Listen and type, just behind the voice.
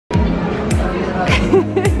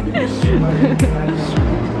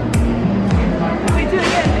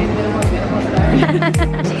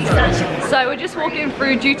So we're just walking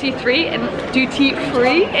through duty free in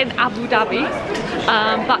Abu Dhabi,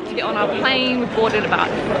 back to get on our plane. We've boarded in about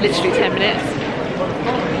literally 10 minutes.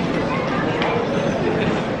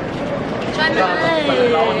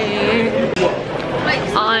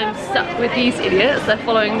 I'm stuck with these idiots. They're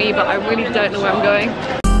following me, but I really don't know where I'm going.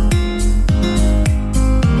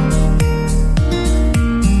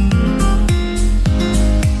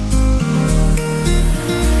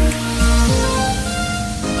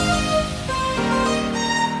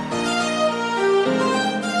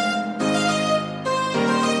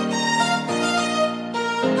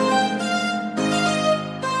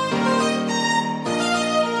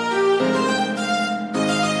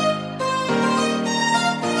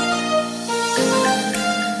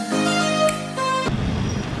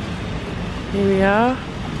 Here we are.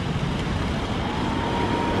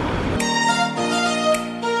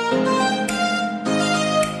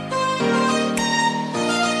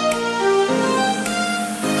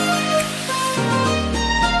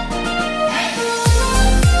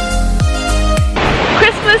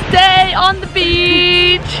 Christmas Day on the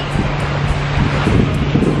beach.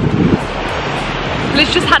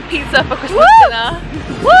 Liz just had pizza for Christmas dinner.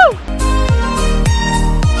 Woo!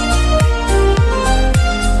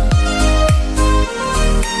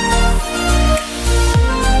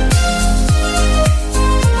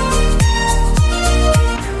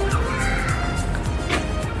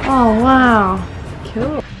 Oh wow,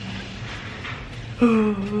 cool.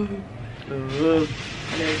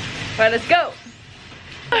 Right, let's go.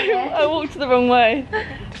 I walked the wrong way.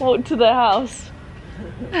 Walked to the house.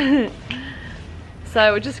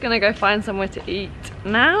 So we're just gonna go find somewhere to eat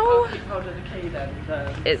now.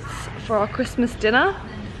 It's for our Christmas dinner.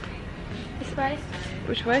 This way?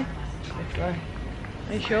 Which way? This way.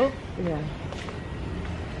 Are you sure? Yeah.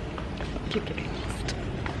 Keep getting lost.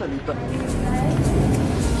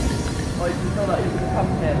 Oh, you can tell that you're gonna come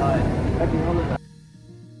here like every holiday.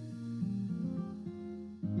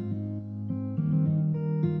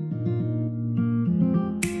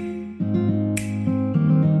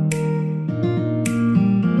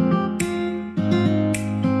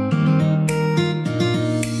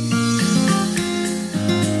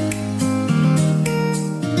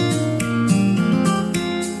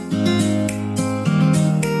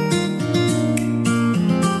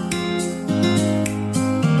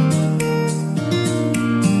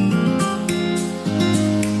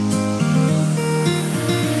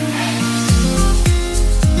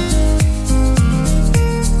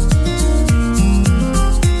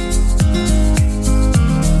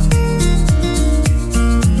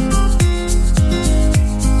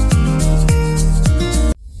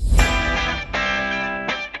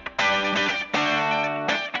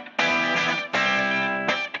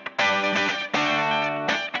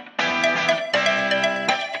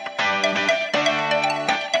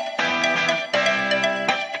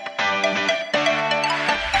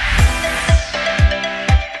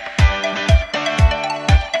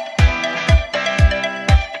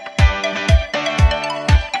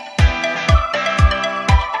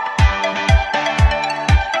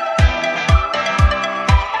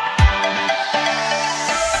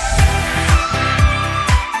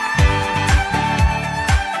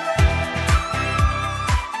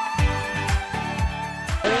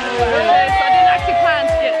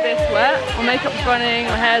 My makeup's running,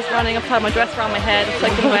 my hair's running, I've tied my dress around my head, it's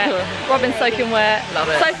soaking wet. Robin's soaking wet. Love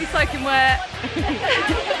it. Sophie's soaking wet.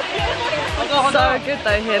 So good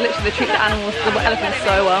though here, literally they treat the animals, the elephants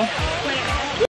so well.